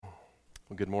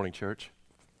Well, good morning, church.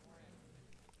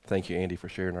 Thank you, Andy, for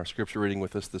sharing our scripture reading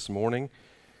with us this morning.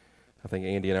 I think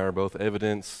Andy and I are both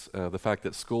evidence of the fact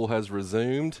that school has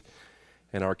resumed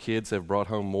and our kids have brought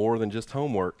home more than just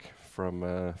homework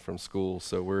from school.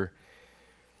 So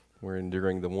we're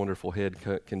enduring the wonderful head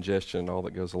congestion and all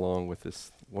that goes along with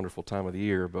this wonderful time of the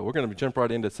year. But we're going to jump right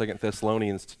into 2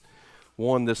 Thessalonians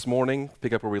 1 this morning,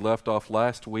 pick up where we left off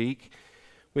last week.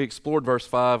 We explored verse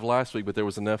 5 last week, but there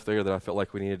was enough there that I felt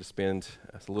like we needed to spend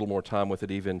a little more time with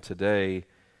it even today.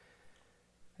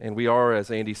 And we are, as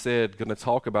Andy said, going to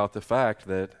talk about the fact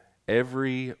that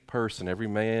every person, every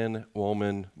man,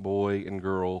 woman, boy, and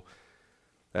girl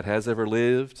that has ever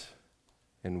lived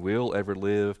and will ever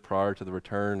live prior to the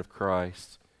return of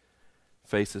Christ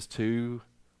faces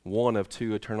one of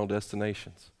two eternal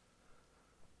destinations.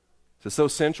 It's so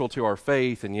central to our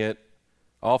faith, and yet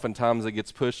oftentimes it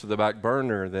gets pushed to the back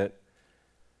burner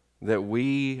that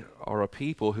we are a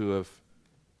people who have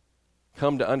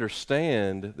come to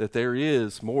understand that there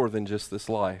is more than just this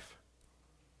life,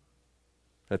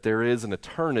 that there is an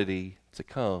eternity to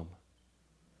come.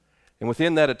 And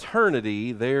within that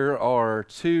eternity, there are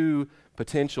two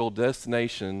potential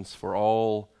destinations for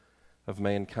all of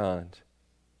mankind.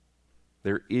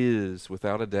 There is,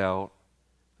 without a doubt,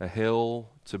 a hell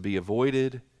to be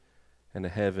avoided and a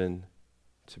heaven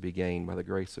to be gained by the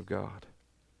grace of God.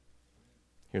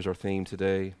 Here's our theme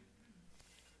today.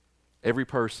 Every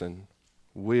person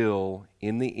will,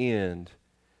 in the end,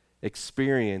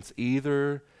 experience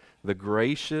either the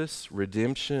gracious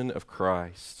redemption of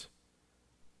Christ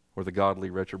or the godly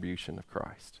retribution of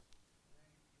Christ.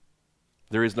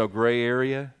 There is no gray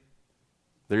area.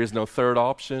 There is no third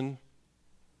option.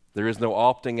 There is no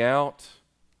opting out.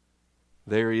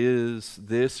 There is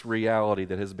this reality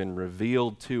that has been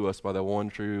revealed to us by the one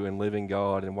true and living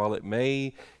God. And while it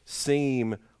may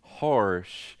seem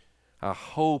harsh, I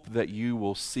hope that you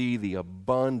will see the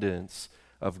abundance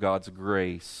of God's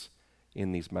grace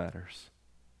in these matters.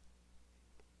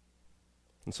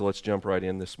 And so let's jump right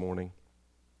in this morning.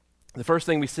 The first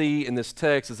thing we see in this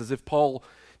text is as if Paul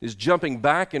is jumping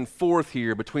back and forth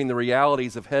here between the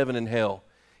realities of heaven and hell.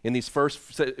 In these first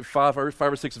five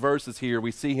or six verses here,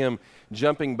 we see him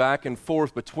jumping back and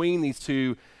forth between these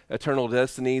two eternal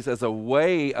destinies as a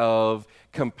way of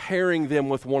comparing them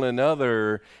with one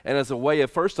another and as a way of,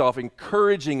 first off,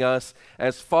 encouraging us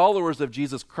as followers of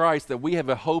Jesus Christ that we have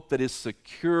a hope that is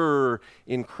secure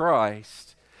in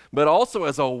Christ, but also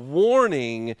as a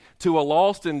warning to a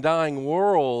lost and dying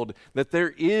world that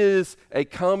there is a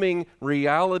coming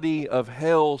reality of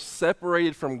hell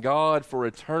separated from God for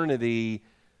eternity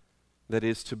that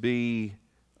is to be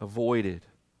avoided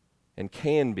and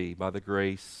can be by the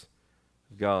grace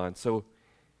of God. So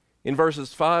in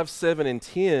verses 5, 7, and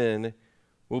 10,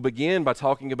 we'll begin by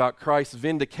talking about Christ's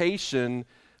vindication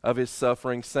of his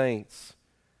suffering saints.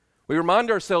 We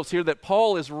remind ourselves here that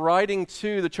Paul is writing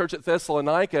to the church at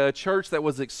Thessalonica, a church that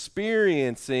was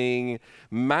experiencing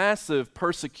massive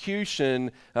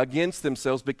persecution against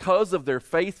themselves because of their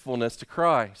faithfulness to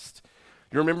Christ.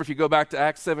 You remember, if you go back to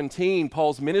Acts 17,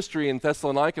 Paul's ministry in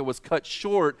Thessalonica was cut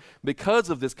short because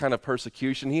of this kind of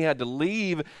persecution. He had to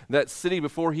leave that city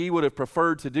before he would have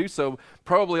preferred to do so,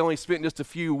 probably only spent just a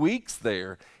few weeks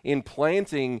there in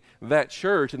planting that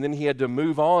church, and then he had to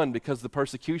move on because the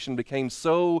persecution became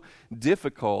so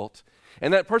difficult.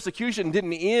 And that persecution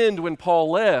didn't end when Paul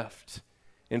left.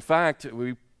 In fact,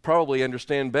 we probably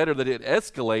understand better that it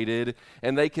escalated,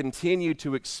 and they continued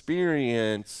to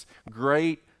experience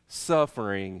great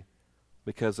suffering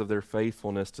because of their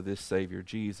faithfulness to this Savior,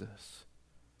 Jesus.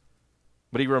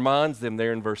 But he reminds them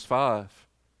there in verse 5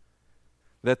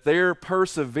 that their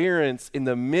perseverance in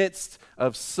the midst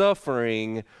of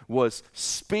suffering was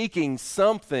speaking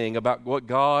something about what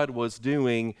God was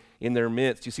doing in their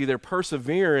midst. You see, their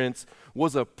perseverance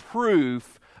was a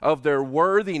proof of their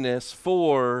worthiness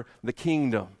for the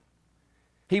kingdom.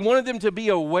 He wanted them to be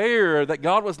aware that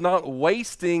God was not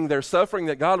wasting their suffering,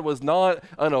 that God was not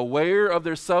unaware of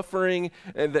their suffering,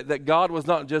 and that God was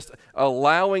not just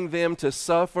allowing them to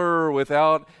suffer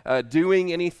without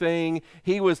doing anything.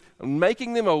 He was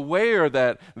making them aware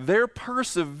that their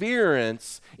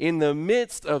perseverance in the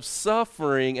midst of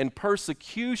suffering and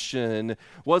persecution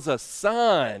was a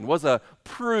sign, was a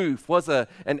proof, was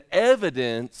an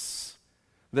evidence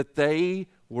that they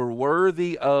were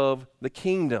worthy of the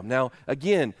kingdom. Now,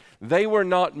 again, they were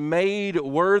not made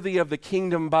worthy of the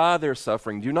kingdom by their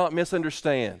suffering. Do not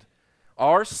misunderstand.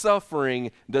 Our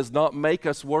suffering does not make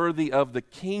us worthy of the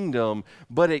kingdom,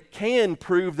 but it can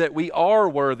prove that we are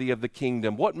worthy of the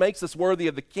kingdom. What makes us worthy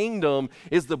of the kingdom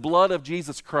is the blood of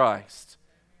Jesus Christ.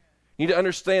 You need to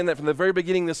understand that from the very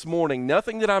beginning this morning,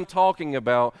 nothing that I'm talking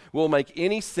about will make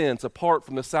any sense apart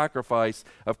from the sacrifice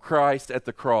of Christ at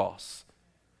the cross.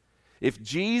 If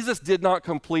Jesus did not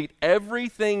complete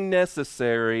everything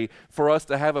necessary for us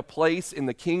to have a place in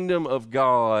the kingdom of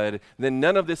God, then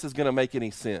none of this is going to make any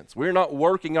sense. We're not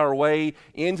working our way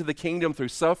into the kingdom through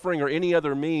suffering or any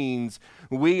other means.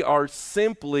 We are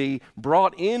simply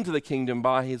brought into the kingdom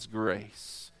by His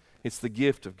grace. It's the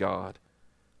gift of God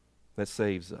that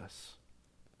saves us.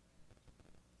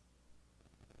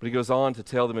 But he goes on to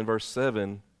tell them in verse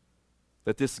 7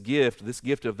 that this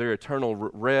gift of their eternal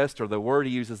rest, or the word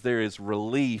he uses there is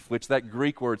relief, which that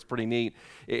Greek word's pretty neat.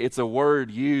 It's a word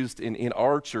used in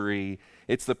archery.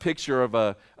 It's the picture of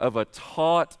a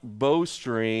taut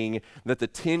bowstring that the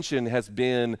tension has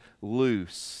been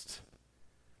loosed.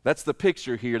 That's the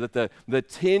picture here, that the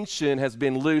tension has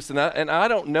been loosed. And I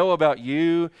don't know about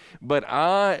you, but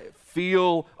I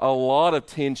feel a lot of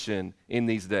tension in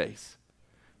these days.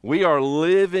 We are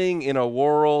living in a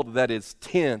world that is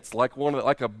tense, like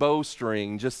a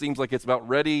bowstring. Just seems like it's about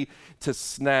ready to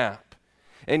snap.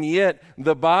 And yet,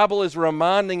 the Bible is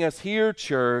reminding us here,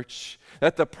 church,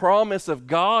 that the promise of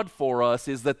God for us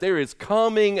is that there is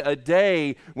coming a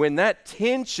day when that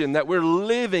tension that we're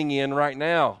living in right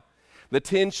now, the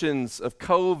tensions of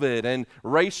COVID and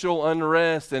racial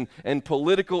unrest and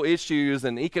political issues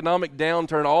and economic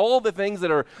downturn, all the things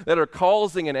that are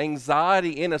causing an anxiety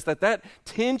in us, that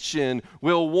tension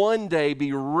will one day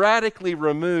be radically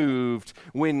removed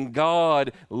when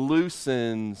God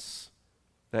loosens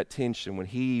that tension, when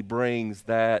He brings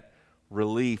that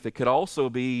relief. It could also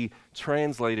be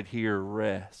translated here,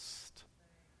 rest.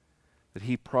 That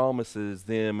He promises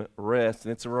them rest.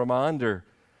 And it's a reminder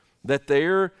that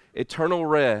their eternal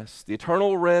rest, the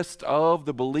eternal rest of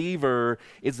the believer,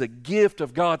 is a gift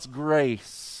of God's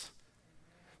grace.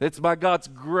 It's by God's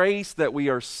grace that we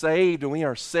are saved, and we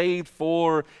are saved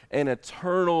for an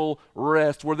eternal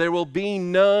rest where there will be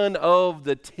none of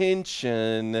the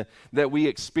tension that we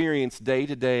experience day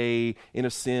to day in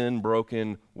a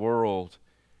sin-broken world.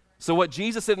 So what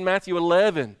Jesus said in Matthew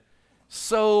 11,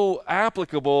 so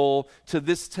applicable to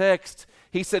this text.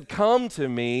 He said, "Come to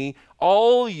me,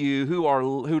 all you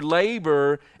who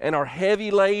labor and are heavy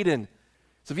laden."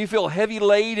 So if you feel heavy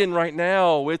laden right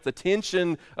now with the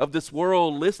tension of this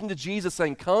world, listen to Jesus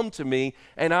saying, "Come to me,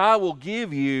 and I will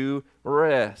give you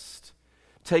rest.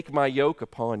 Take my yoke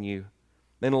upon you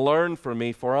and learn from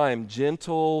me, for I am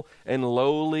gentle and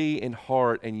lowly in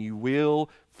heart, and you will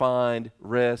find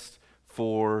rest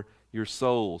for your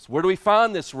souls." Where do we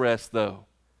find this rest, though?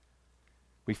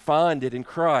 We find it in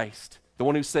Christ. The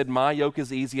one who said, "My yoke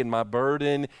is easy and my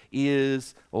burden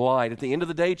is light." At the end of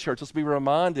the day, church, let's be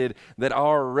reminded that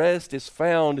our rest is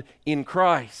found in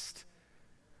Christ.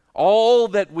 All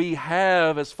that we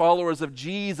have as followers of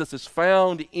Jesus is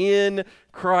found in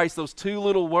Christ. Those two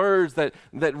little words that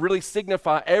really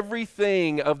signify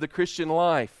everything of the Christian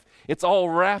life. It's all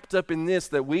wrapped up in this,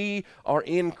 that we are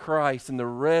in Christ, and the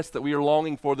rest that we are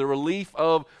longing for, the relief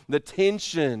of the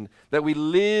tension that we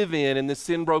live in this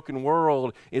sin-broken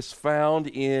world, is found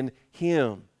in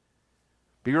Him.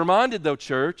 Be reminded, though,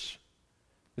 church,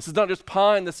 this is not just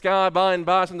pie in the sky by and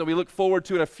by, something that we look forward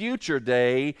to in a future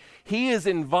day. He is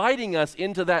inviting us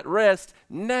into that rest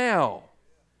now.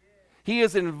 He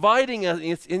is inviting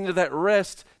us into that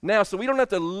rest now, so we don't have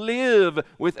to live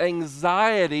with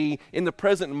anxiety in the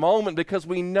present moment, because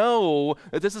we know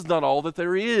that this is not all that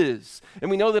there is.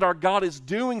 And we know that our God is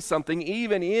doing something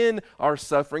even in our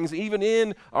sufferings, even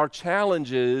in our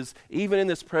challenges, even in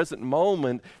this present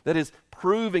moment, that is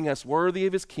proving us worthy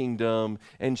of His kingdom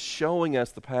and showing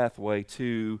us the pathway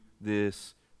to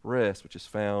this rest, which is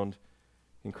found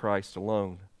in Christ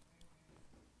alone.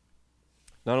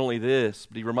 Not only this,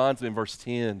 but he reminds them in verse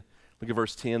 10. Look at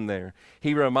verse 10 there.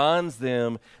 He reminds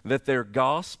them that their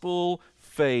gospel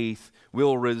faith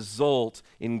will result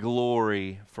in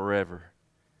glory forever.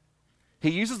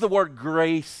 He uses the word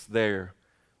grace there,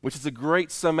 which is a great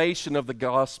summation of the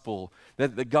gospel.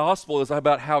 That the gospel is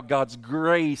about how God's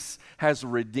grace has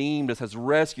redeemed us, has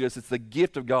rescued us. It's the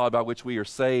gift of God by which we are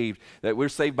saved. That we're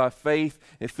saved by faith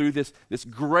and through this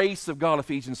grace of God,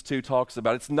 Ephesians 2 talks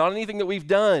about. It's not anything that we've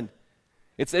done.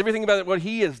 It's everything about what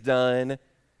He has done,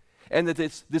 and that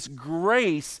this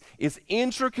grace is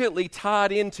intricately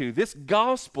tied into, this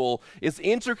gospel is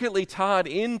intricately tied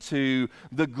into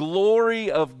the glory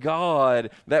of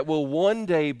God that will one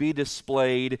day be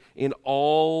displayed in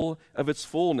all of its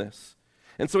fullness.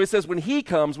 And so he says,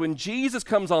 when Jesus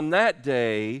comes on that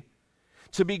day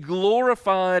to be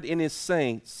glorified in His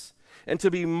saints, and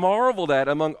to be marveled at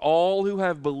among all who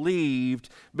have believed,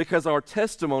 because our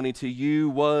testimony to you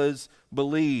was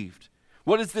believed.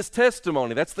 What is this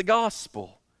testimony? That's the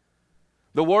gospel.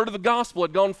 The word of the gospel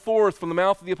had gone forth from the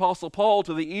mouth of the Apostle Paul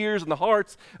to the ears and the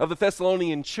hearts of the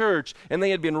Thessalonian church, and they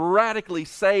had been radically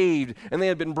saved, and they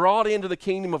had been brought into the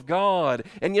kingdom of God.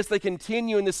 And yes, they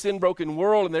continue in this sin-broken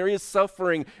world, and there is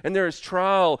suffering, and there is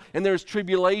trial, and there is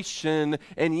tribulation,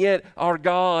 and yet our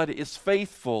God is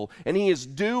faithful, and He is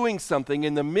doing something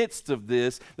in the midst of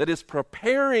this that is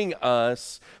preparing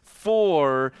us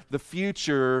for the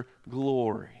future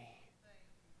glory.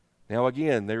 Now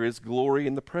again, there is glory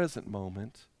in the present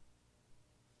moment.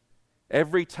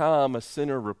 Every time a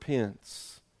sinner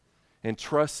repents and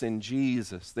trusts in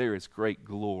Jesus, there is great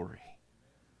glory.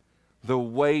 The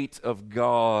weight of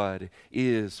God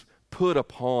is put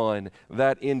upon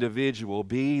that individual,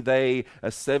 be they a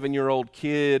 7-year-old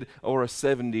kid or a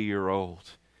 70-year-old.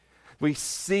 We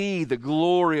see the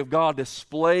glory of God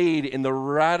displayed in the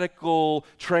radical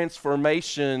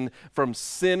transformation from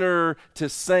sinner to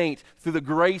saint through the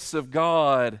grace of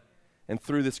God and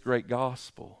through this great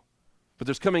gospel. But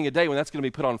there's coming a day when that's going to be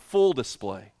put on full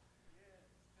display.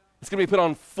 It's going to be put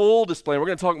on full display. We're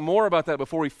going to talk more about that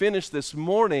before we finish this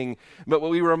morning. But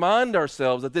we remind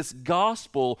ourselves that this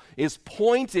gospel is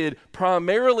pointed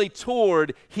primarily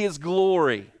toward His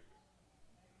glory.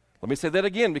 Let me say that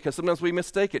again, because sometimes we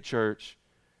mistake it, church.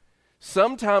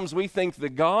 Sometimes we think the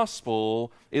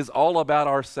gospel is all about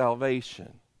our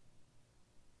salvation.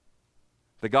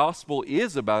 The gospel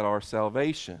is about our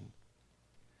salvation,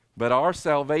 but our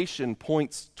salvation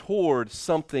points toward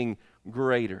something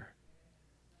greater.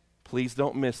 Please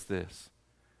don't miss this,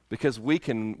 because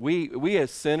we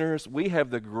as sinners, we have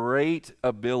the great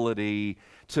ability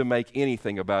to make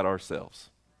anything about ourselves.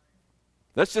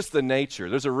 That's just the nature.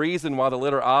 There's a reason why the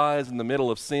letter I is in the middle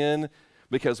of sin,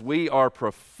 because we are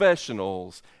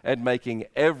professionals at making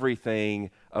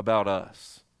everything about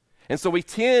us. And so we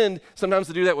tend sometimes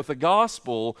to do that with the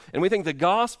gospel, and we think the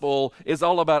gospel is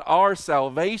all about our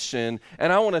salvation.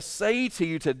 And I want to say to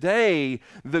you today,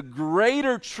 the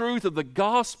greater truth of the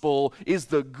gospel is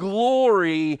the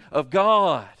glory of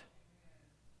God.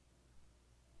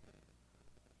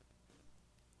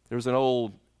 There was an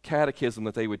old catechism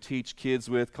that they would teach kids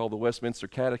with called the Westminster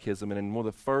Catechism, and in one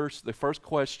of the first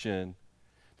question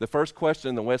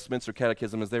in the Westminster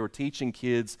Catechism as they were teaching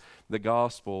kids the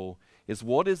gospel is,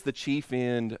 what is the chief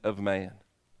end of man?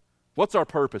 What's our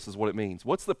purpose is what it means.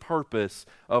 What's the purpose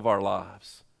of our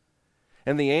lives?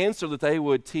 And the answer that they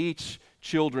would teach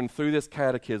children through this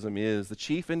catechism is, the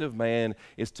chief end of man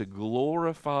is to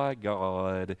glorify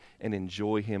God and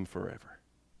enjoy Him forever.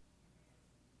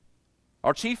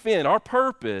 Our chief end, our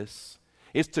purpose,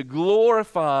 is to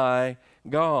glorify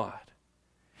God.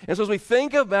 And so as we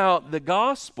think about the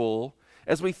gospel,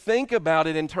 as we think about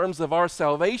it in terms of our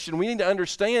salvation, we need to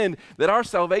understand that our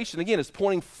salvation, again, is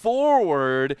pointing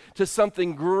forward to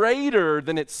something greater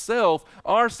than itself.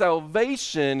 Our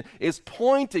salvation is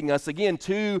pointing us, again,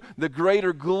 to the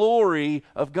greater glory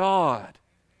of God,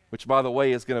 which, by the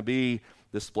way, is going to be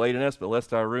displayed in us. But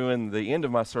lest I ruin the end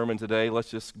of my sermon today, let's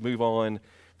just move on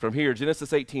from here.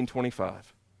 Genesis 18:25. I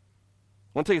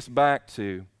want to take us back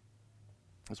to,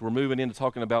 as we're moving into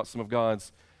talking about some of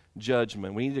God's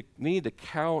judgment, we need to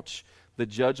couch the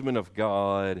judgment of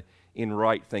God in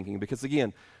right thinking. Because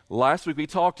again, last week we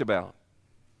talked about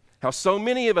how so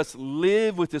many of us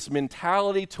live with this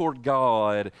mentality toward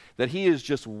God that He is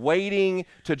just waiting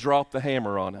to drop the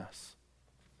hammer on us.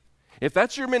 If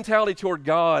that's your mentality toward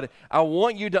God, I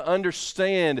want you to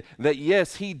understand that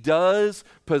yes, He does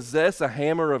possess a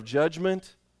hammer of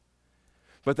judgment,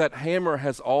 but that hammer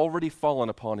has already fallen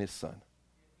upon His Son.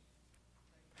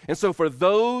 And so for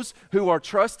those who are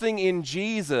trusting in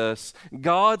Jesus,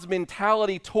 God's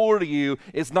mentality toward you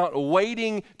is not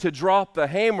waiting to drop the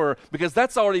hammer, because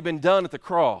that's already been done at the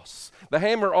cross. The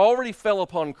hammer already fell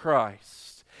upon Christ.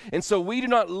 And so we do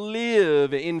not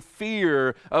live in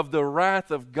fear of the wrath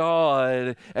of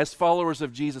God as followers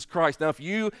of Jesus Christ. Now, if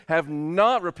you have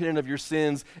not repented of your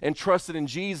sins and trusted in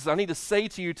Jesus, I need to say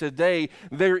to you today,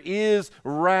 there is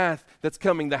wrath that's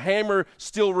coming. The hammer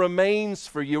still remains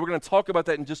for you. We're going to talk about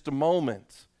that in just a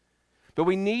moment. But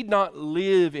we need not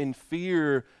live in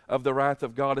fear of the wrath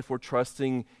of God if we're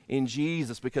trusting in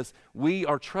Jesus, because we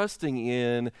are trusting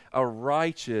in a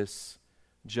righteous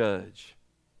judge.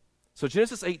 So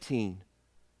Genesis 18,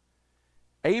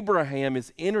 Abraham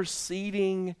is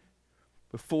interceding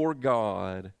before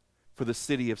God for the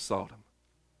city of Sodom.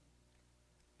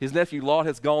 His nephew Lot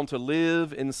has gone to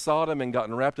live in Sodom and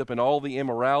gotten wrapped up in all the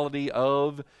immorality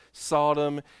of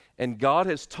Sodom. And God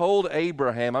has told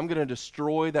Abraham, I'm going to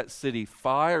destroy that city.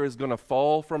 Fire is going to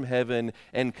fall from heaven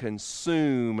and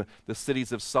consume the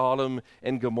cities of Sodom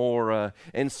and Gomorrah.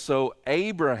 And so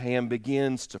Abraham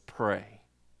begins to pray.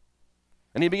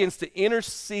 And he begins to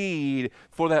intercede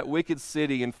for that wicked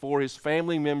city and for his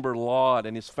family member Lot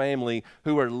and his family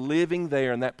who are living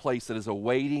there in that place that is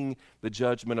awaiting the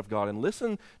judgment of God. And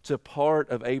listen to part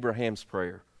of Abraham's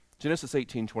prayer. Genesis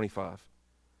 18:25.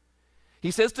 He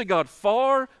says to God,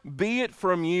 far be it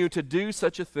from you to do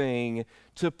such a thing,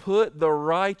 to put the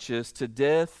righteous to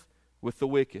death with the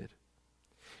wicked,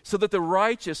 so that the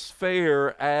righteous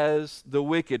fare as the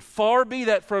wicked. Far be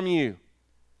that from you.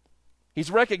 He's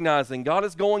recognizing God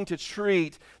is going to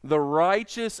treat the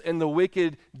righteous and the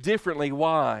wicked differently.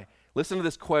 Why? Listen to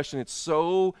this question. It's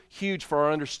so huge for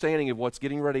our understanding of what's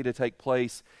getting ready to take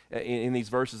place in these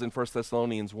verses in 1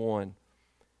 Thessalonians 1.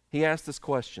 He asked this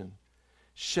question.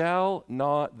 Shall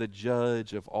not the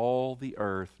judge of all the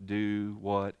earth do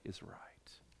what is right?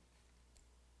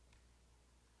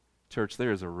 Church,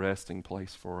 there is a resting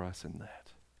place for us in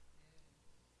that.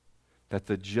 That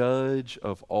the judge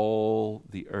of all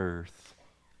the earth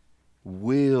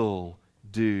will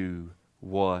do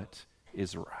what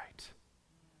is right.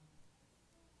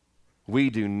 We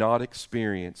do not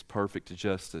experience perfect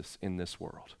justice in this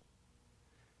world.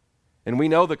 And we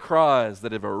know the cries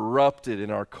that have erupted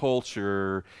in our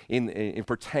culture in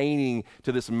pertaining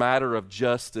to this matter of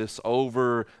justice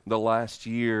over the last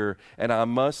year. And I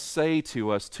must say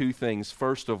to us two things.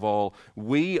 First of all,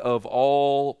 we of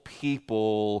all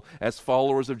people, as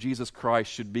followers of Jesus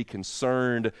Christ, should be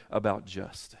concerned about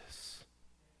justice.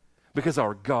 Because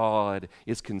our God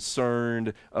is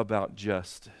concerned about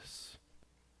justice.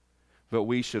 But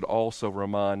we should also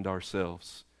remind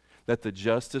ourselves that the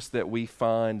justice that we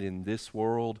find in this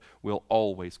world will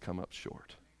always come up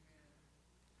short.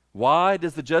 Why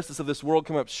does the justice of this world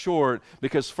come up short?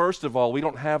 Because first of all, we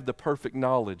don't have the perfect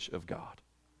knowledge of God.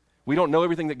 We don't know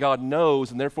everything that God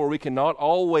knows, and therefore we cannot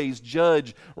always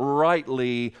judge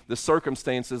rightly the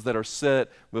circumstances that are set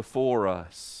before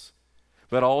us.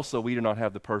 But also, we do not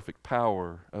have the perfect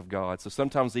power of God. So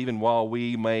sometimes even while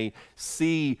we may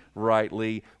see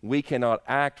rightly, we cannot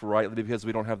act rightly because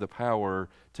we don't have the power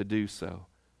to do so.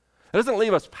 That doesn't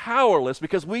leave us powerless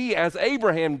because we, as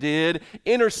Abraham did,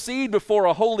 intercede before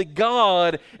a holy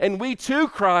God, and we too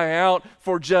cry out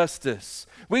for justice.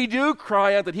 We do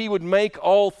cry out that He would make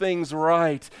all things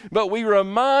right, but we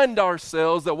remind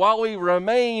ourselves that while we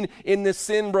remain in this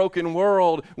sin-broken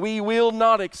world, we will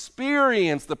not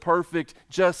experience the perfect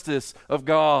justice of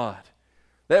God.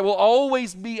 That will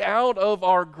always be out of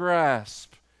our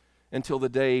grasp until the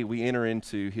day we enter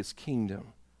into His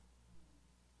kingdom.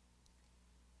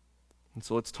 And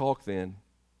so let's talk then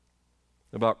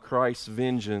about Christ's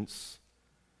vengeance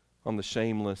on the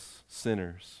shameless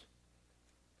sinners.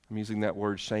 I'm using that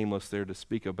word shameless there to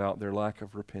speak about their lack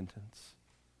of repentance.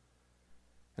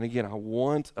 And again, I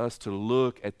want us to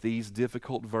look at these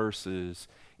difficult verses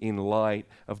in light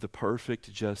of the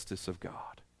perfect justice of God.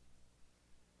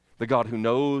 The God who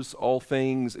knows all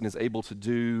things and is able to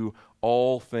do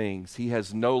all things. He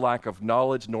has no lack of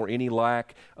knowledge nor any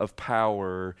lack of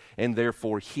power, and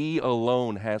therefore He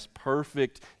alone has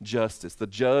perfect justice. The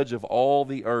judge of all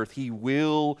the earth, He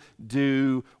will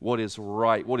do what is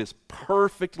right, what is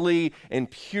perfectly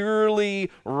and purely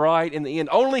right in the end.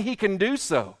 Only He can do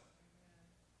so.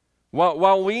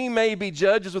 While we may be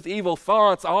judges with evil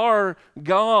thoughts, our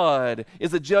God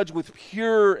is a judge with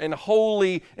pure and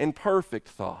holy and perfect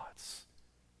thoughts.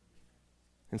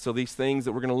 And so these things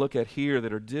that we're going to look at here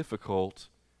that are difficult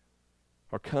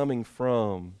are coming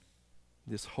from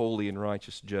this holy and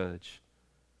righteous judge.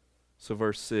 So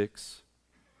verse 6,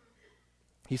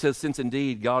 he says, since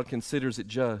indeed God considers it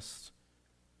just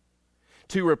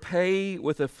to repay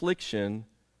with affliction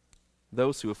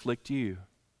those who afflict you.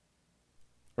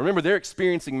 Remember, they're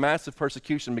experiencing massive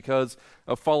persecution because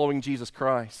of following Jesus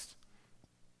Christ.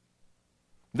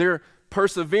 Their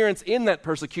perseverance in that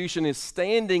persecution is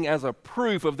standing as a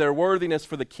proof of their worthiness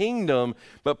for the kingdom.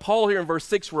 But Paul here in verse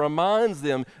 6 reminds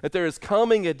them that there is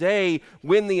coming a day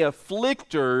when the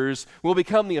afflictors will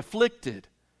become the afflicted.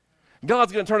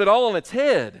 God's going to turn it all on its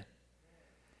head.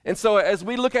 And so as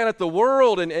we look at the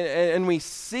world and we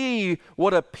see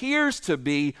what appears to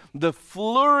be the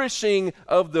flourishing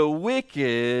of the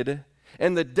wicked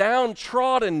and the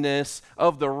downtroddenness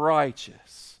of the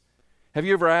righteous. Have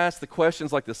you ever asked the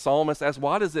questions like the psalmist asked,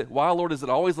 why Lord, does it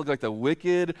always look like the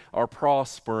wicked are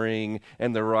prospering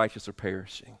and the righteous are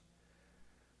perishing?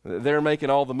 They're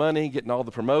making all the money, getting all the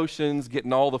promotions,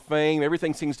 getting all the fame.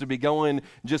 Everything seems to be going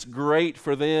just great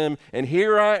for them. And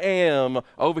here I am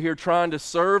over here trying to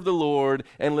serve the Lord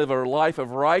and live a life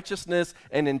of righteousness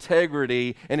and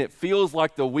integrity. And it feels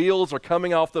like the wheels are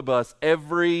coming off the bus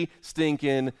every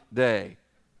stinking day.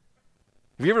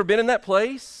 Have you ever been in that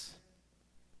place?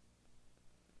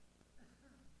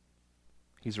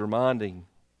 He's reminding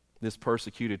this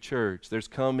persecuted church there's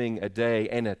coming a day,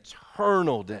 an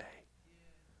eternal day,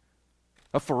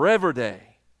 a forever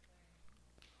day,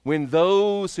 when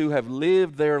those who have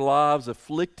lived their lives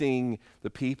afflicting the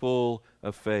people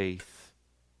of faith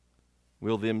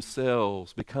will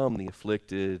themselves become the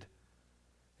afflicted,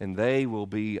 and they will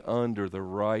be under the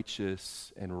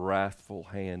righteous and wrathful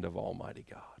hand of Almighty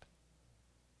God.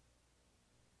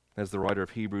 As the writer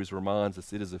of Hebrews reminds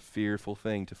us, it is a fearful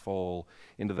thing to fall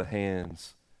into the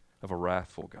hands of a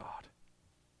wrathful God.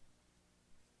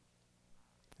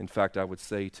 In fact, I would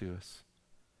say to us,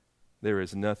 there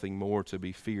is nothing more to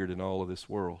be feared in all of this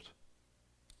world.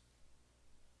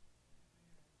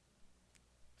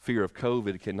 Fear of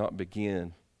COVID cannot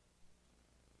begin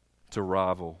to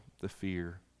rival the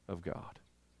fear of God.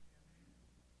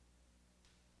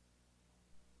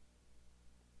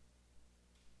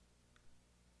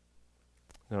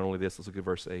 Not only this, let's look at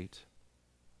verse 8.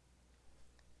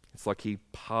 It's like he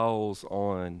piles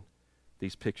on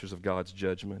these pictures of God's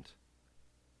judgment.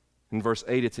 In verse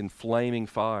 8, it's in flaming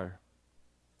fire,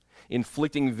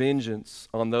 inflicting vengeance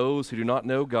on those who do not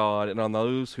know God and on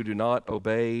those who do not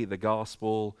obey the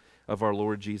gospel of our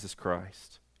Lord Jesus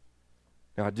Christ.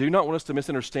 Now, I do not want us to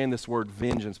misunderstand this word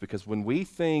vengeance, because when we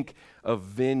think of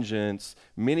vengeance,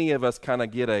 many of us kind of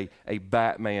get a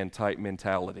Batman-type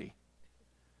mentality.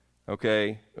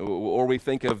 Okay? Or we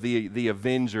think of the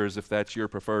Avengers, if that's your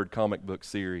preferred comic book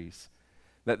series.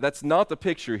 That's not the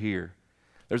picture here.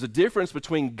 There's a difference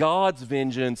between God's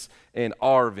vengeance and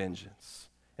our vengeance.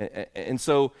 And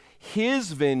so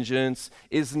his vengeance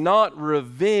is not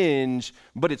revenge,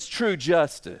 but it's true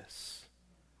justice.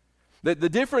 The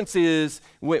difference is,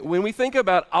 when we think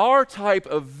about our type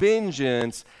of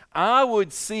vengeance, I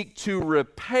would seek to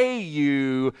repay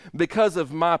you because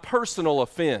of my personal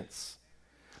offense.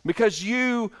 Because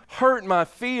you hurt my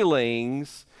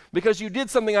feelings, because you did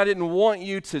something I didn't want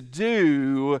you to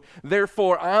do,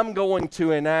 therefore I'm going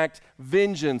to enact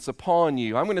vengeance upon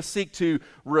you. I'm going to seek to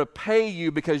repay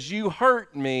you because you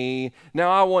hurt me. Now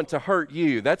I want to hurt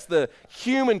you. That's the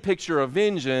human picture of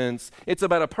vengeance. It's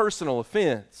about a personal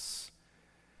offense.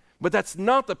 But that's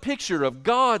not the picture of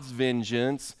God's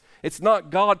vengeance. It's not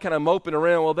God kind of moping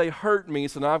around, well, they hurt me,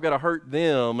 so now I've got to hurt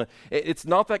them. It's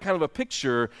not that kind of a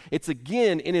picture. It's,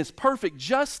 again, in his perfect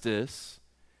justice,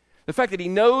 the fact that he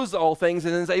knows all things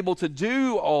and is able to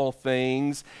do all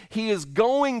things, he is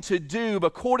going to do,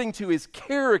 according to his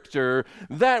character,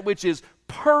 that which is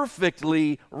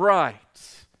perfectly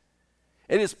right.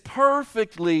 It is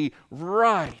perfectly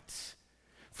right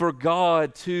for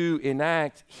God to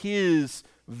enact his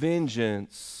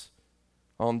vengeance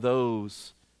on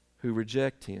those who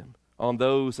reject him, on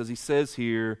those, as he says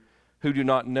here, who do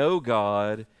not know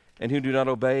God and who do not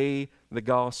obey the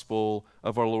gospel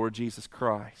of our Lord Jesus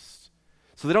Christ.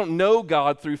 So they don't know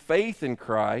God through faith in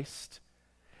Christ,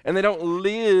 and they don't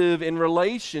live in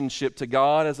relationship to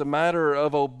God as a matter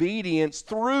of obedience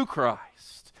through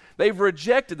Christ. They've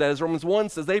rejected that. As Romans 1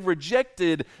 says, they've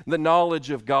rejected the knowledge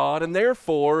of God, and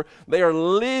therefore they are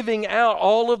living out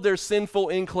all of their sinful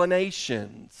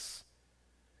inclinations.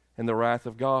 And the wrath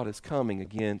of God is coming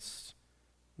against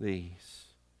these.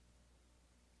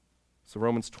 So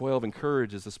Romans 12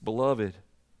 encourages us, beloved,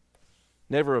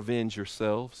 never avenge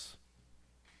yourselves,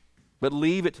 but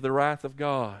leave it to the wrath of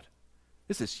God.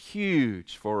 This is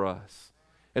huge for us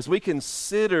as we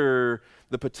consider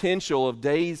the potential of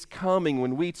days coming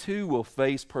when we too will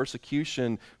face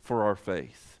persecution for our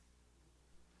faith.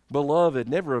 Beloved,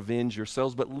 never avenge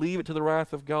yourselves, but leave it to the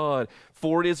wrath of God.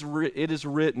 For it is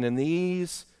written, and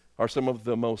these are some of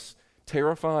the most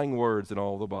terrifying words in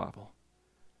all the Bible.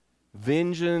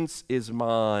 Vengeance is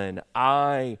mine,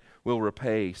 I will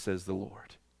repay, says the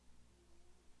Lord.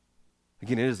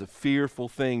 Again, it is a fearful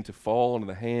thing to fall into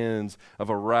the hands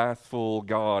of a wrathful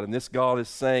God. And this God is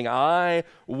saying, I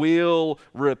will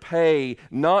repay,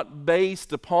 not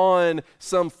based upon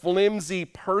some flimsy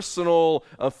personal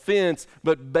offense,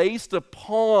 but based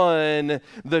upon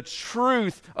the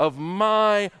truth of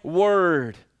my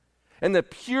word and the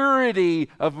purity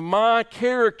of my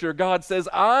character. God says,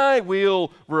 I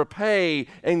will repay,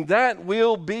 and that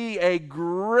will be a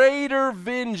greater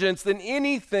vengeance than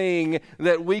anything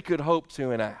that we could hope to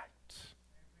enact.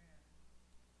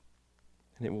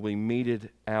 And it will be meted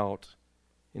out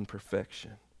in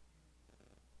perfection.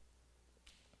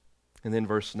 And then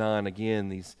verse 9, again,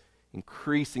 these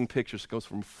increasing pictures. It goes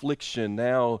from affliction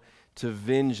now to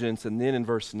vengeance. And then in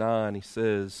verse 9, he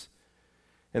says,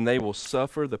 and they will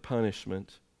suffer the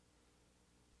punishment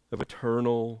of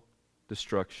eternal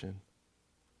destruction,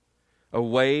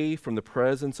 away from the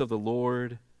presence of the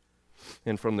Lord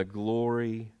and from the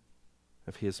glory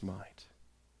of his might.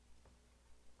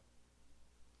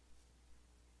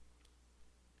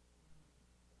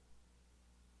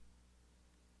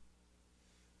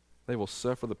 They will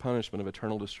suffer the punishment of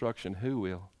eternal destruction. Who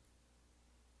will?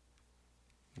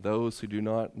 Those who do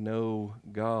not know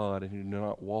God and who do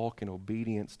not walk in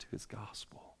obedience to his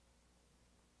gospel.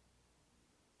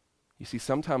 You see,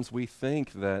 sometimes we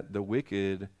think that the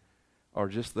wicked are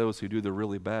just those who do the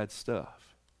really bad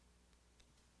stuff.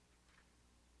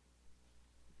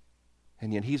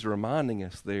 And yet he's reminding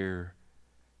us there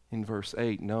in verse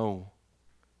 8, no,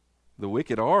 the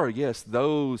wicked are, yes,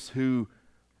 those who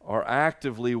are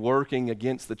actively working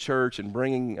against the church and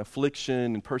bringing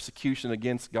affliction and persecution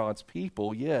against God's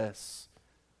people, yes.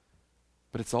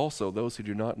 But it's also those who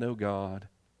do not know God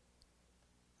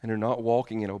and are not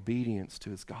walking in obedience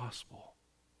to his gospel.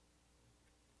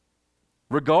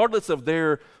 Regardless of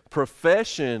their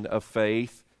profession of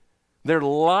faith, their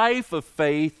life of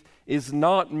faith is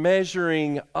not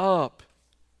measuring up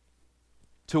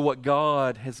to what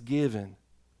God has given.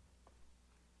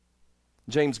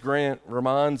 James Grant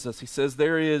reminds us, he says,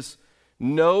 there is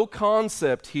no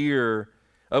concept here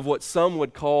of what some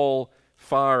would call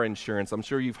fire insurance. I'm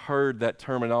sure you've heard that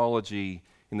terminology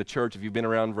in the church if you've been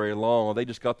around very long. They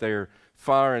just got their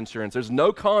fire insurance. There's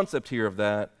no concept here of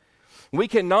that. We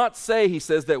cannot say, he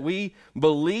says, that we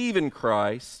believe in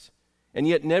Christ and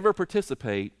yet never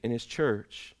participate in his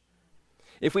church.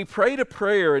 If we prayed a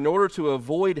prayer in order to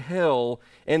avoid hell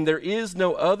and there is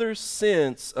no other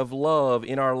sense of love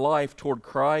in our life toward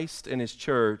Christ and his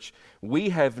church, we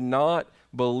have not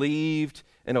believed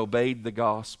and obeyed the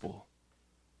gospel.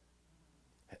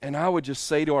 And I would just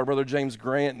say to our brother James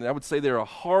Grant, and I would say there a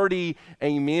hearty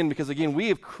amen, because again, we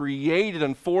have created,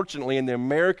 unfortunately, in the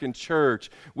American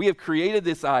church, we have created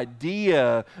this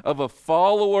idea of a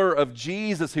follower of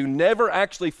Jesus who never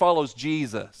actually follows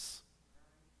Jesus.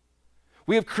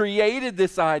 We have created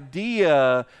this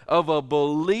idea of a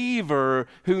believer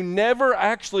who never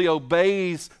actually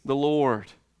obeys the Lord.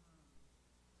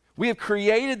 We have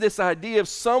created this idea of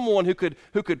someone who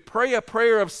could pray a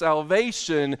prayer of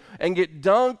salvation and get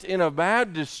dunked in a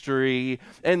baptistry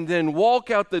and then walk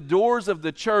out the doors of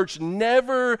the church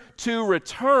never to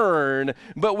return,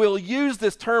 but we'll use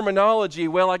this terminology,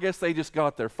 well, I guess they just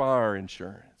got their fire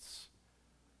insurance.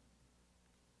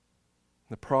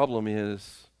 The problem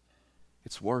is,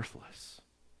 it's worthless.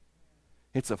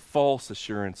 It's a false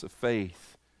assurance of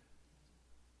faith.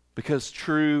 Because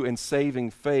true and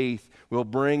saving faith will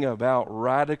bring about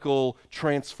radical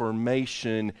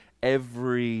transformation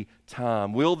every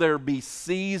time. Will there be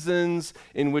seasons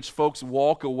in which folks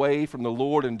walk away from the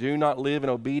Lord and do not live in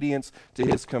obedience to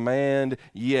his command?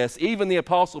 Yes, even the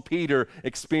Apostle Peter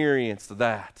experienced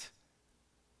that.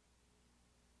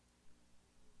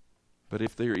 But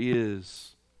if there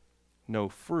is no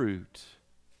fruit,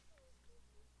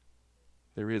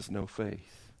 there is no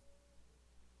faith.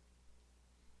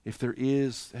 If there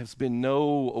has been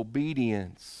no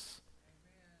obedience,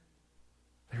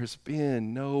 there's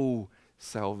been no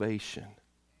salvation.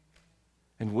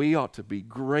 And we ought to be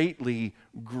greatly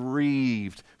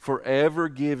grieved for ever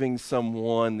giving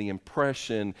someone the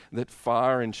impression that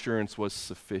fire insurance was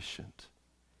sufficient,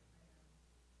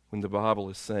 when the Bible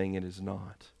is saying it is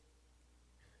not.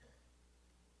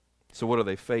 So what are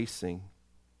they facing?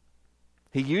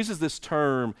 He uses this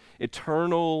term,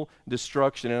 eternal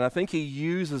destruction, and I think he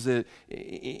uses it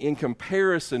in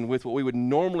comparison with what we would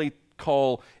normally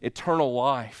call eternal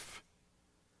life.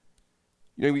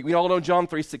 You know, we all know John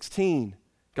 3:16.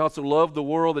 God so loved the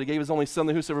world that he gave his only Son,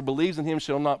 that whosoever believes in him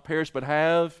shall not perish but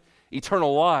have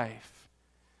eternal life.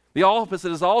 The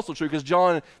opposite is also true, because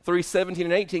John 3:17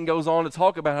 and 18 goes on to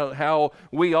talk about how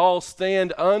we all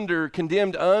stand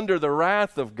condemned under the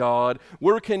wrath of God.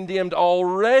 We're condemned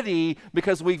already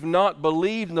because we've not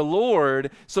believed in the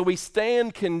Lord. So we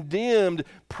stand condemned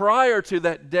prior to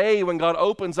that day when God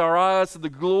opens our eyes to the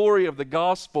glory of the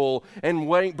gospel and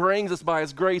brings us by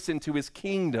his grace into his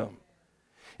kingdom.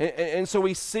 And so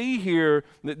we see here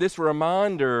this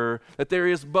reminder that there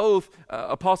is both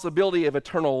a possibility of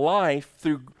eternal life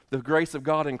through the grace of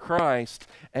God in Christ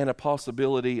and a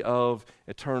possibility of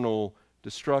eternal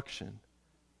destruction.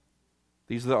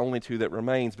 These are the only two that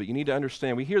remains, but you need to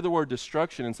understand, we hear the word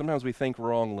destruction and sometimes we think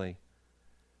wrongly.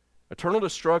 Eternal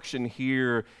destruction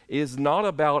here is not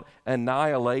about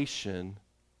annihilation,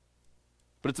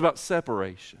 but it's about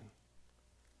separation.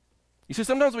 You see,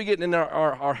 sometimes we get in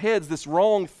our heads this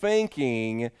wrong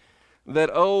thinking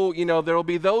that, there will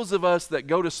be those of us that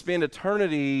go to spend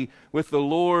eternity with the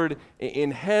Lord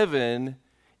in heaven,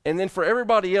 and then for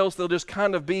everybody else, they'll just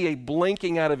kind of be a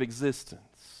blinking out of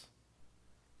existence,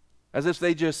 as if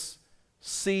they just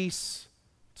cease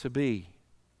to be.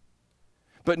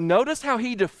 But notice how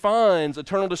he defines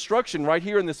eternal destruction right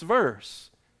here in this verse.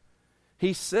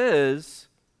 He says,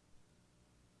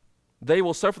 they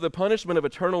will suffer the punishment of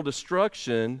eternal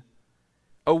destruction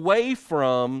away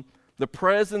from the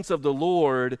presence of the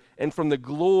Lord and from the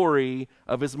glory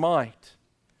of his might.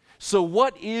 So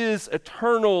what is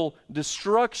eternal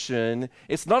destruction?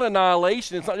 It's not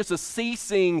annihilation. It's not just a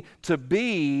ceasing to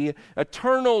be.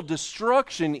 Eternal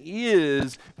destruction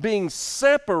is being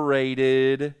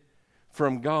separated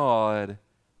from God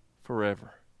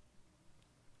forever.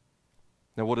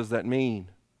 Now, what does that mean?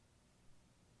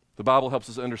 The Bible helps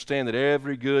us understand that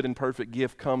every good and perfect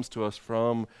gift comes to us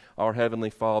from our Heavenly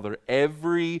Father.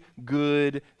 Every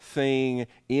good thing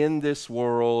in this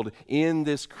world, in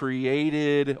this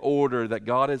created order that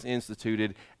God has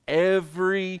instituted,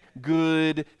 every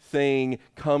good thing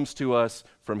comes to us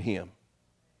from Him.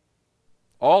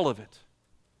 All of it.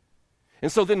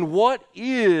 And so then what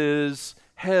is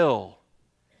hell?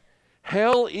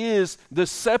 Hell is the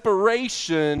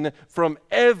separation from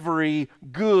every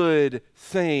good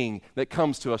thing that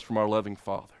comes to us from our loving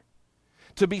Father.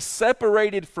 To be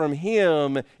separated from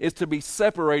Him is to be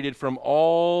separated from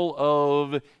all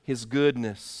of His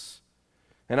goodness.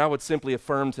 And I would simply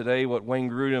affirm today what Wayne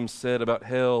Grudem said about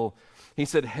hell. He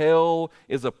said, hell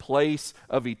is a place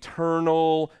of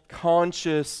eternal,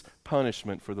 conscious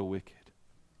punishment for the wicked.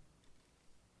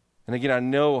 And again, I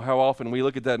know how often we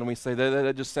look at that and we say,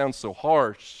 that just sounds so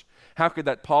harsh. How could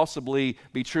that possibly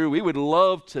be true? We would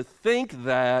love to think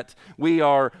that we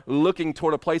are looking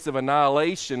toward a place of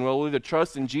annihilation. We'll either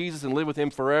trust in Jesus and live with Him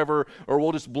forever, or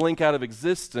we'll just blink out of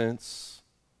existence.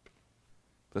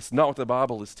 That's not what the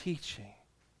Bible is teaching.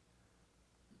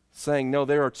 Saying, no,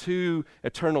 there are two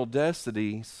eternal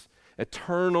destinies.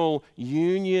 Eternal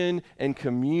union and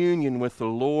communion with the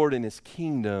Lord and His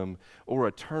kingdom, or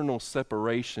eternal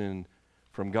separation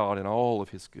from God and all of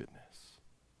His goodness.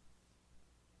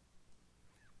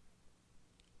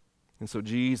 And so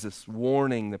Jesus,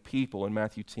 warning the people in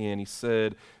Matthew 10, He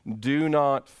said, do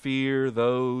not fear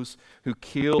those who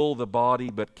kill the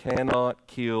body but cannot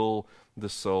kill the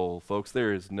soul. Folks,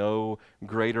 there is no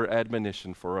greater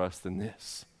admonition for us than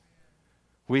this.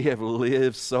 We have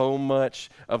lived so much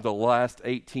of the last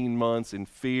 18 months in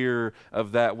fear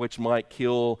of that which might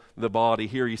kill the body.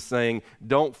 Here He's saying,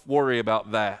 don't worry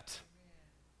about that.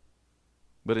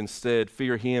 But instead,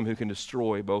 fear Him who can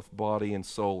destroy both body and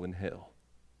soul in hell.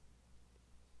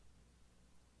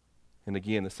 And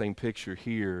again, the same picture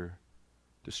here.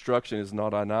 Destruction is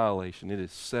not annihilation. It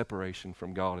is separation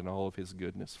from God and all of His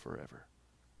goodness forever.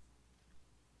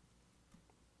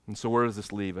 And so where does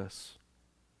this leave us?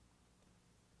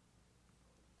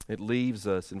 It leaves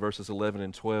us in verses 11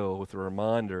 and 12 with a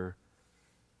reminder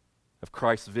of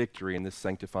Christ's victory in this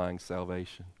sanctifying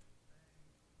salvation.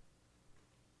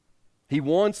 He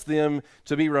wants them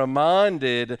to be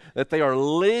reminded that they are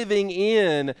living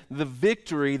in the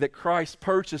victory that Christ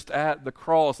purchased at the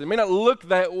cross. It may not look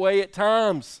that way at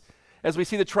times. As we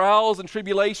see the trials and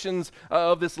tribulations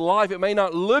of this life, it may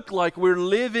not look like we're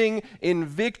living in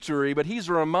victory, but He's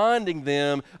reminding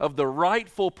them of the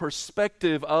rightful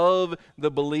perspective of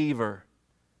the believer.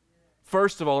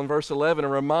 First of all, in verse 11, a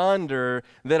reminder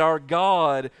that our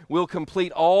God will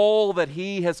complete all that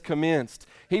He has commenced.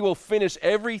 He will finish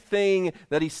everything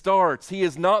that He starts. He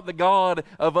is not the God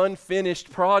of unfinished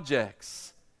projects.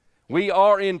 We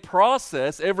are in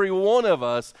process, every one of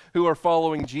us who are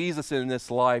following Jesus in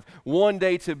this life, one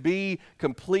day to be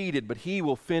completed, but He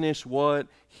will finish what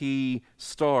He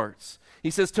starts.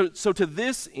 He says, so to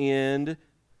this end,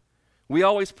 we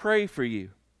always pray for you,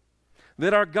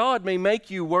 that our God may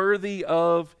make you worthy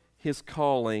of His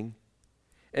calling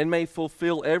and may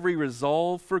fulfill every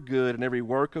resolve for good and every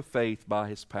work of faith by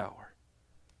His power.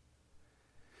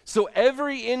 So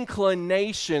every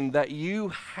inclination that you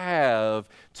have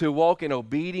to walk in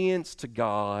obedience to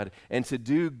God and to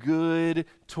do good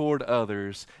toward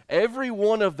others, every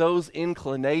one of those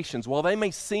inclinations, while they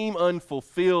may seem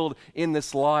unfulfilled in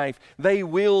this life, they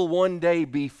will one day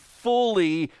be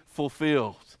fully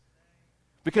fulfilled.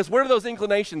 Because where do those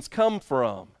inclinations come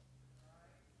from?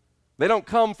 They don't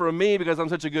come from me because I'm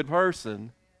such a good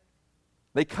person.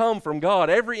 They come from God.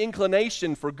 Every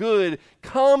inclination for good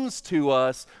comes to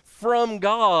us from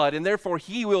God, and therefore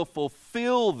He will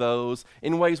fulfill those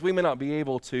in ways we may not be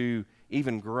able to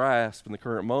even grasp in the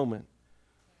current moment.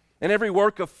 And every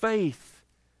work of faith,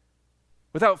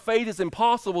 Without faith, it's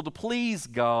impossible to please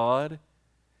God.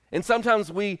 And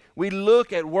sometimes we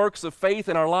look at works of faith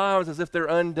in our lives as if they're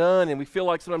undone, and we feel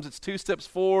like sometimes it's 2 steps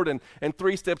forward and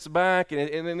 3 steps back, and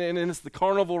it's the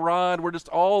carnival ride. We're just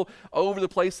all over the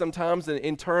place sometimes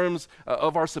in terms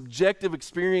of our subjective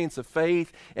experience of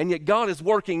faith, and yet God is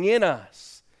working in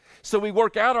us. So we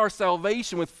work out our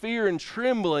salvation with fear and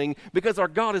trembling because our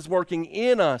God is working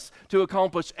in us to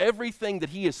accomplish everything that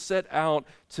He has set out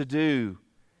to do.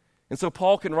 And so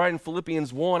Paul can write in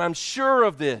Philippians 1, I'm sure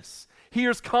of this.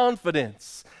 Here's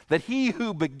confidence that He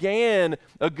who began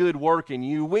a good work in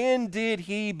you, when did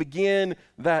He begin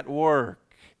that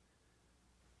work?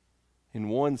 In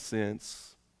one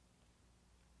sense,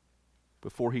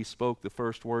 before He spoke the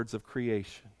first words of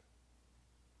creation.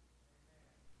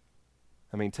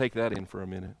 I mean, take that in for a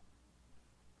minute.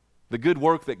 The good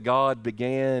work that God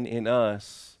began in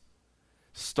us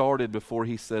started before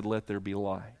He said, let there be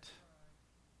light.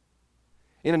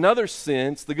 In another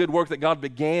sense, the good work that God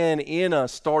began in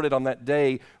us started on that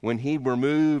day when He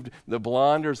removed the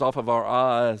blinders off of our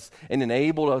eyes and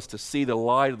enabled us to see the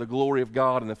light of the glory of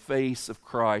God in the face of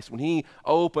Christ. When He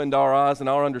opened our eyes and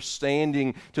our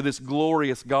understanding to this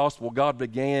glorious gospel, God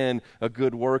began a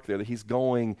good work there that He's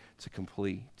going to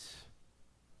complete.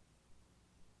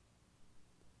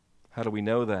 How do we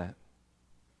know that?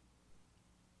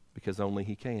 Because only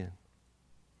He can.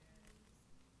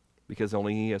 Because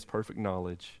only He has perfect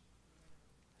knowledge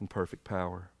and perfect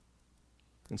power.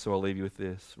 And so I'll leave you with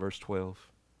this, verse 12.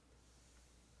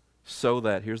 So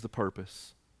that, here's the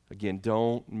purpose. Again,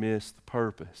 don't miss the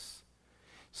purpose.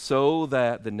 So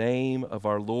that the name of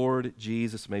our Lord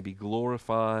Jesus may be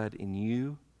glorified in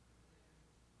you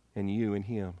and you in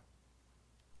Him.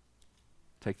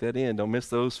 Take that in. Don't miss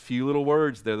those few little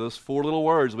words there, those 4 little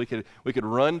words. We could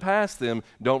run past them.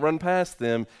 Don't run past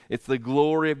them. It's the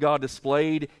glory of God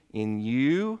displayed in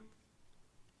you,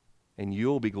 and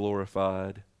you'll be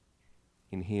glorified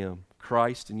in Him.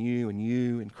 Christ in you and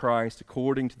you in Christ,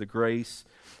 according to the grace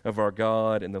of our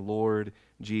God and the Lord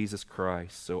Jesus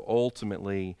Christ. So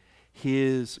ultimately,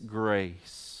 His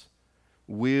grace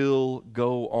will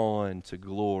go on to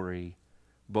glory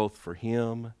both for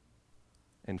Him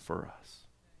and for us.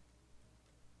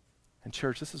 And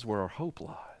church, this is where our hope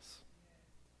lies.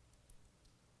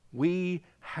 We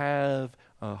have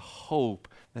a hope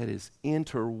that is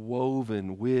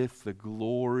interwoven with the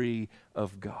glory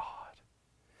of God.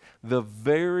 The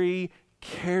very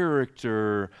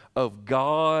character of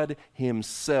God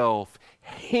Himself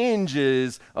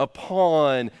hinges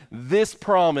upon this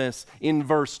promise in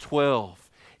verse 12.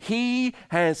 He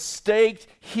has staked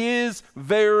His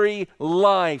very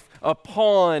life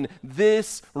upon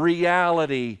this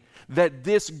reality that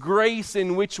this grace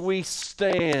in which we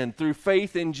stand through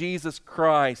faith in Jesus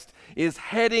Christ is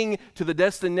heading to the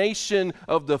destination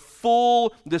of the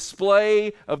full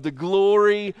display of the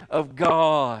glory of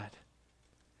God.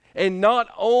 And not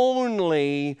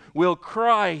only will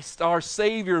Christ, our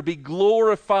Savior, be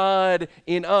glorified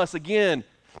in us, again,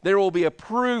 there will be a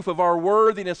proof of our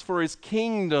worthiness for His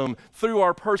kingdom through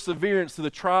our perseverance through the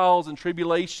trials and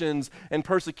tribulations and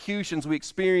persecutions we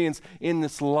experience in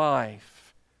this life.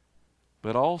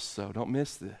 But also, don't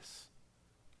miss this,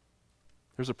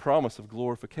 there's a promise of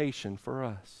glorification for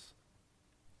us.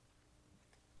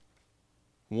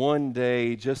 One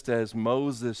day, just as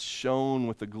Moses shone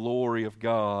with the glory of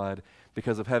God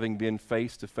because of having been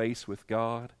face to face with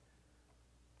God,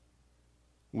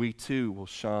 we too will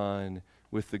shine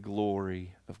with the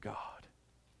glory of God.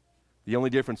 The only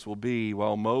difference will be,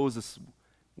 while Moses'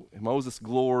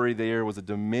 glory there was a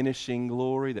diminishing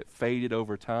glory that faded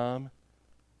over time,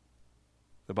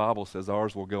 the Bible says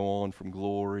ours will go on from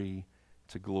glory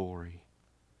to glory,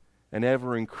 an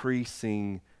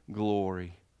ever-increasing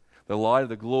glory. The light of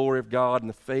the glory of God in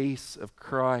the face of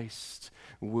Christ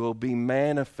will be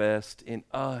manifest in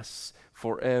us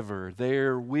forever.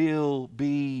 There will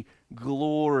be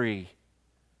glory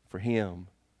for Him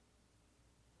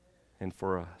and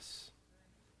for us.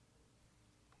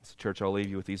 So, church, I'll leave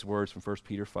you with these words from 1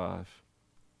 Peter 5.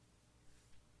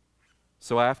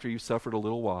 So after you suffered a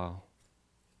little while,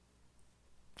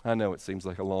 I know it seems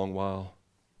like a long while.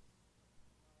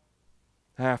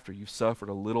 After you've suffered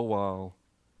a little while,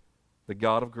 the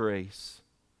God of grace,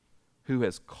 who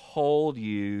has called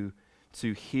you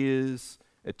to His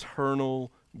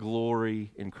eternal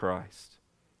glory in Christ,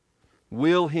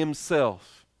 will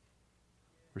Himself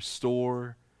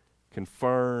restore,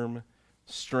 confirm,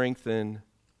 strengthen,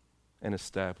 and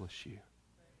establish you.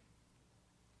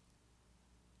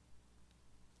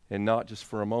 And not just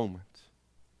for a moment,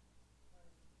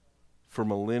 for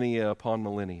millennia upon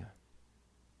millennia,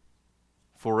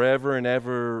 forever and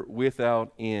ever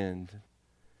without end,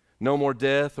 No more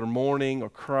death or mourning or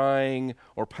crying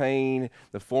or pain.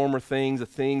 The former things, the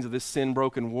things of this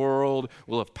sin-broken world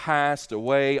will have passed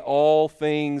away. All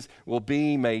things will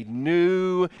be made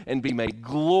new and be made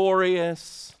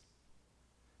glorious.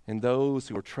 And those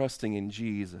who are trusting in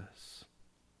Jesus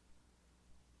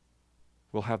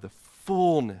will have the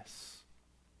fullness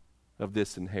of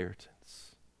this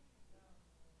inheritance.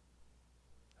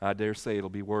 I dare say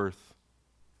it'll be worth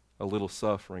a little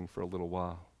suffering for a little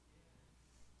while.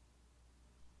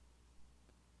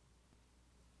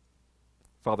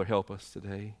 Father, help us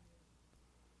today.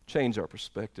 Change our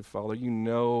perspective, Father. You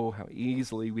know how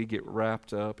easily we get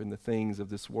wrapped up in the things of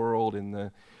this world, in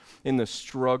the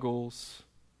struggles,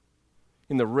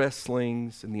 in the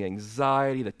wrestlings, in the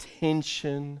anxiety, the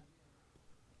tension.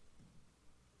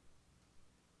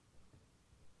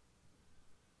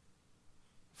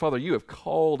 Father, you have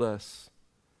called us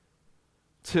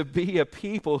to be a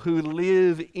people who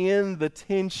live in the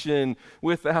tension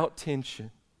without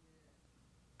tension.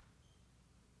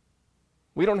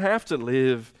 We don't have to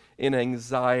live in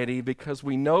anxiety because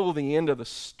we know the end of the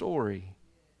story.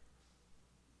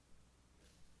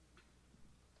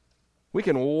 We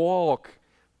can walk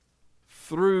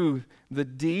through the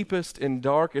deepest and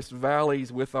darkest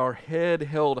valleys with our head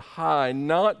held high,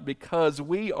 not because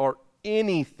we are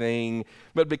anything,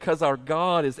 but because our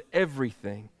God is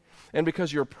everything. And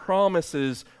because your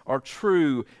promises are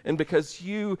true, and because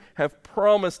you have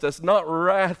promised us not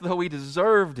wrath, though we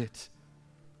deserved it,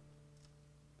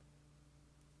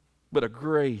 but a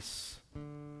grace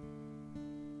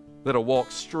that'll walk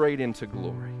straight into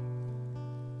glory.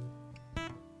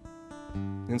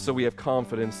 And so we have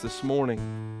confidence this morning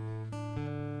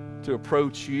to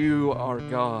approach you, our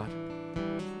God.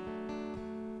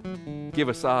 Give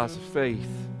us eyes of faith.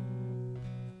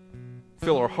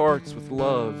 Fill our hearts with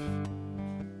love.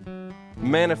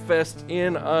 Manifest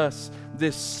in us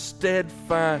this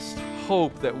steadfast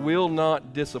hope that will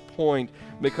not disappoint,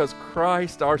 because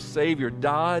Christ our Savior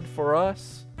died for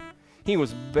us. He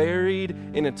was buried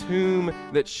in a tomb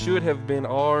that should have been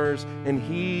ours, and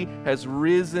He has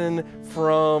risen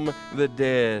from the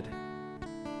dead.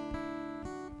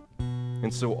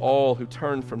 And so all who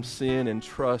turn from sin and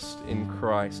trust in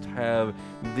Christ have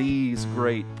these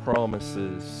great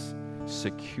promises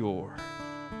secure.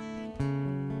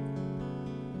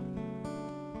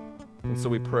 And so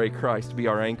we pray Christ be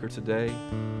our anchor today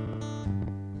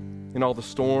in all the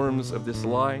storms of this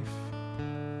life,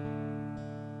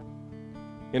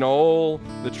 in all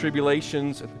the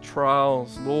tribulations and the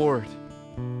trials. Lord,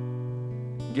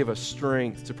 give us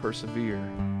strength to persevere.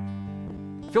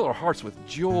 Fill our hearts with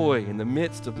joy in the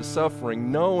midst of the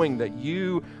suffering, knowing that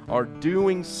you are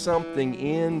doing something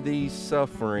in these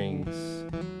sufferings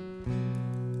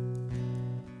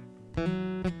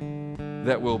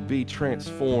that will be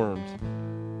transformed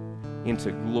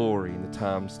into glory in the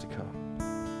times to come.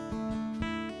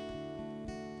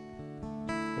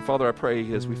 And Father, I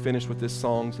pray as we finish with this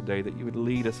song today that you would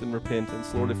lead us in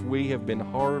repentance. Lord, if we have been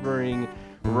harboring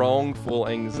wrongful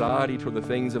anxiety toward the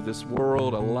things of this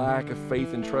world, a lack of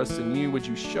faith and trust in you, would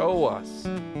you show us?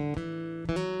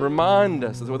 Remind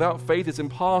us that without faith it's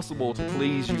impossible to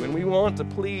please you, and we want to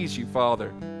please you,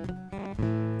 Father.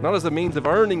 Not as a means of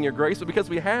earning your grace, but because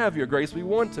we have your grace, we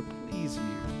want to please you.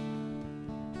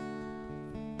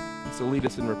 And so lead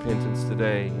us in repentance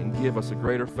today and give us a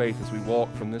greater faith as we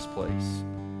walk from this place,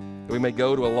 that we may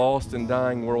go to a lost and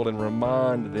dying world and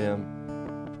remind them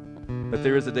that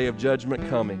there is a day of judgment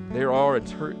coming. There are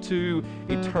two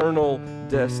eternal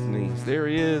destinies. There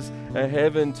is a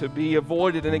heaven to be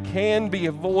avoided, and it can be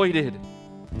avoided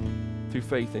through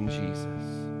faith in Jesus.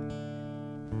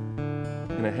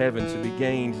 And a heaven to be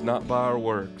gained not by our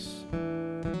works,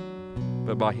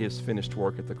 but by His finished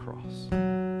work at the cross.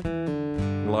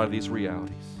 In light of these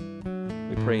realities,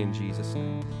 we pray in Jesus'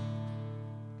 name.